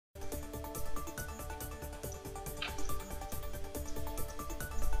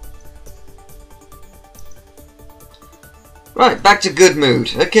Right, back to good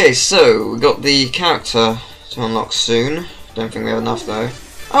mood. Okay, so we got the character to unlock soon. Don't think we have enough though.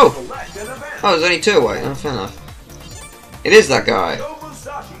 Oh! Oh, there's only 2 away. Oh, fair enough. It is that guy.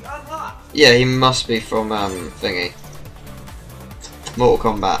 Yeah, he must be from thingy.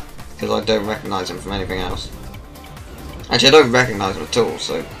 Mortal Kombat, because I don't recognise him from anything else. Actually, I don't recognise him at all,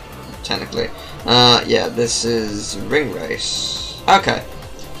 so technically. Yeah, this is Ring Race. Okay.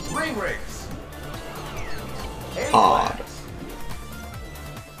 Ring Race. Hard.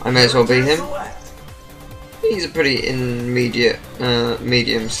 I may as well be him. He's a pretty intermediate,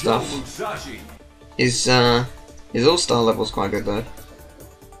 medium stuff. His all-star level's quite good though.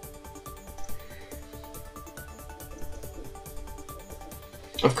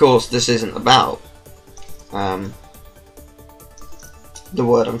 Of course, this isn't about the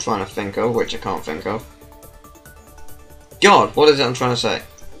word I'm trying to think of, which I can't think of. God, what is it I'm trying to say?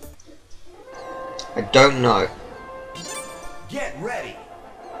 I don't know. Get ready.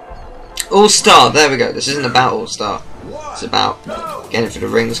 All-Star, there we go. This isn't about All-Star. It's about getting through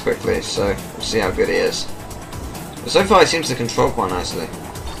the rings quickly, so we'll see how good he is. But so far he seems to control quite nicely.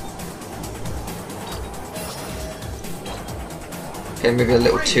 Okay, maybe a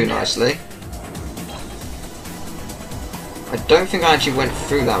little too nicely. I don't think I actually went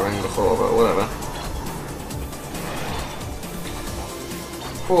through that ring before, but whatever.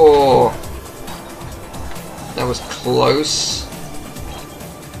 Oh, that was close.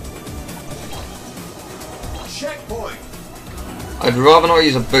 Checkpoint. I'd rather not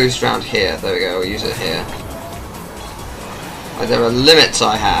use a boost round here. There we go, I'll use it here. There are limits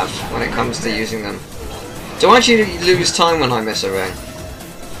I have when it comes to using them. Do I actually lose time when I miss a ring?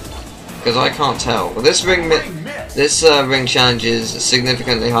 Because I can't tell. Well, this ring challenge is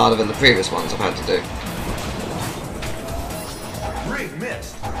significantly harder than the previous ones I've had to do.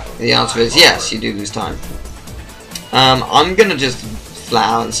 The answer is yes, you do lose time. I'm gonna just flat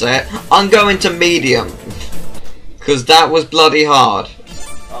out and say it. I'm going to medium. Because that was bloody hard.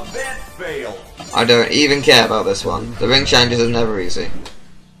 I don't even care about this one. The ring challenges are never easy.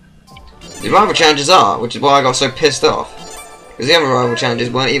 The rival challenges are, which is why I got so pissed off. Because the other rival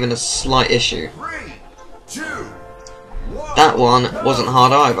challenges weren't even a slight issue. 3, 2, 1. That one wasn't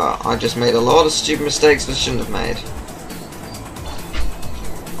hard either. I just made a lot of stupid mistakes that I shouldn't have made.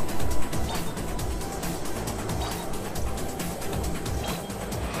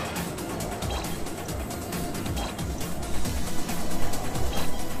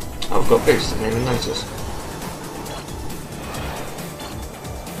 Oh, I've got boost, I didn't even notice.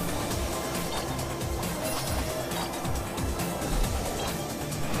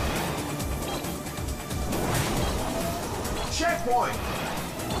 Checkpoint.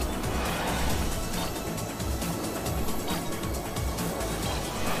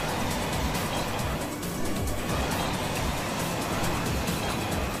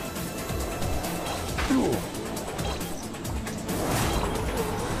 Ooh.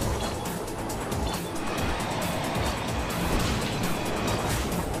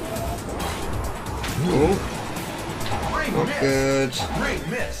 Not good. Ring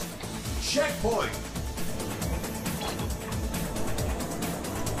missed. Checkpoint.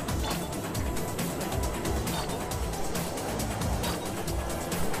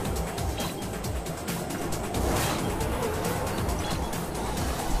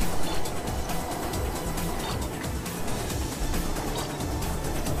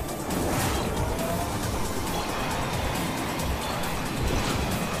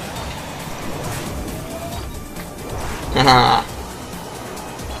 Haha.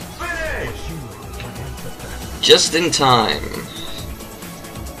 Finish. Just in time.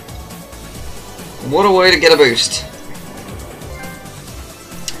 What a way to get a boost.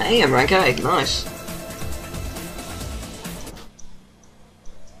 Hey, I'm rank 8, nice.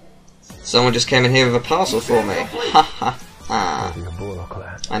 Someone just came in here with a parcel for me. Ha ha ha.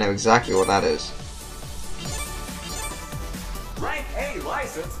 I know exactly what that is. Rank A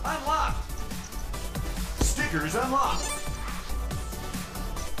license unlocked. Stickers unlocked.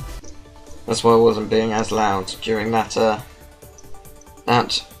 That's why I wasn't being as loud during that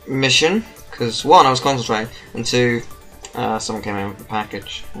that mission, because one, I was concentrating, and two, someone came in with a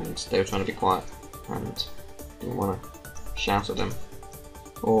package and they were trying to be quiet and didn't want to shout at them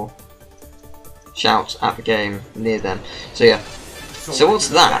or shout at the game near them. So yeah. So what's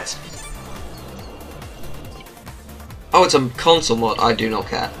that? Oh, it's a console mod. I do not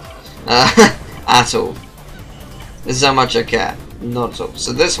care at all. This is how much I care. Not at all.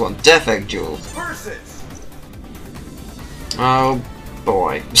 So this one, Death Egg Duel. Oh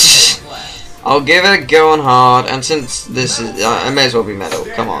boy. I'll give it a go on hard, and since this is, I may as well be metal.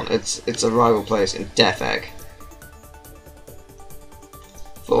 Come on, it's a rival place in Death Egg.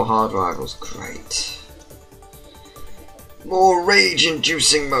 4 hard rivals, great. More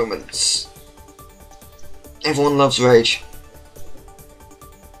rage-inducing moments. Everyone loves rage.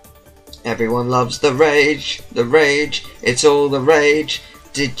 Everyone loves the rage, it's all the rage.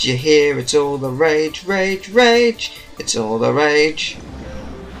 Did you hear? It's all the rage, rage, rage. It's all the rage.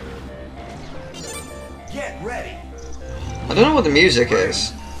 Get ready. I don't know what the music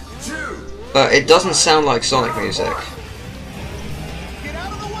is, but it doesn't sound like Sonic music.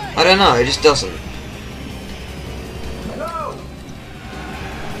 I don't know, it just doesn't. Go.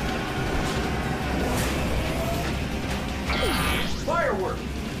 Firework.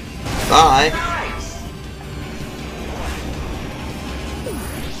 Bye. Nice.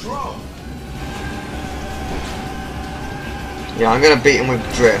 Throw. Yeah, I'm gonna beat him with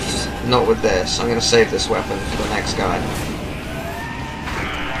drift, not with this. I'm gonna save this weapon for the next guy.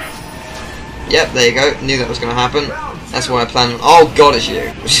 Yep, there you go. Knew that was gonna happen. That's why I planned on. Oh god, it's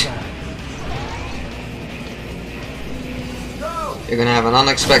you. You're gonna have an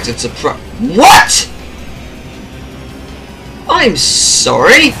unexpected surprise. What? I'm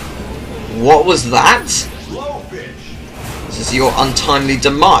sorry. What was that? This is your untimely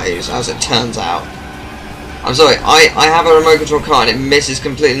demise, as it turns out. I'm sorry, I have a remote control car and it misses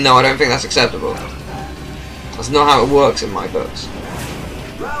completely. No, I don't think that's acceptable. That's not how it works in my books.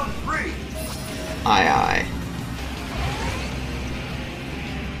 Round 3. Aye aye.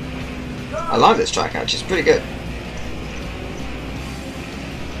 I like this track actually, it's pretty good.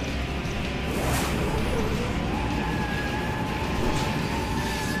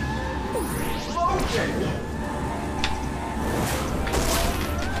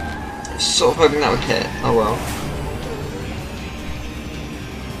 Sort of hoping that would hit. Oh well.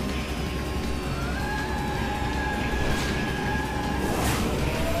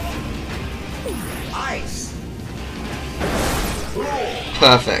 Ice.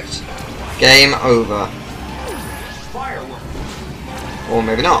 Perfect. Game over. Firework. Or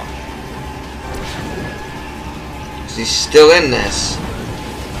maybe not. 'Cause he's still in this.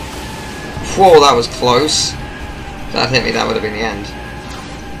 Whoa, that was close. If that hit me, that would have been the end.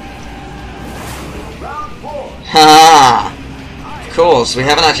 Round 4. Ha! Of course, we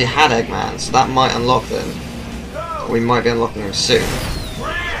haven't actually had Eggman, so that might unlock them. We might be unlocking him soon.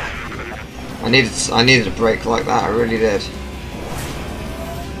 I needed a break like that, I really did.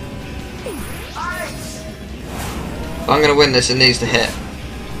 Ice. If I'm gonna win this, it needs to hit.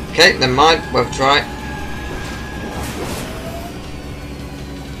 Okay, never mind, worth a try.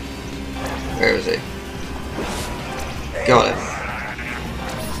 Where is he? Got him.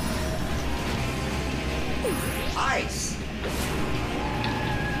 Ice.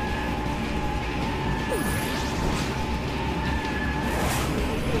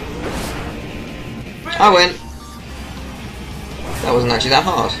 I win. That wasn't actually that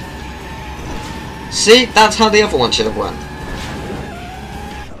hard. See, that's how the other one should have won.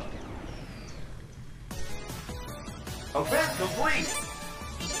 Event complete.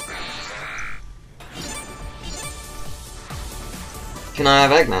 Can I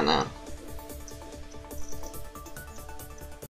have Eggman now?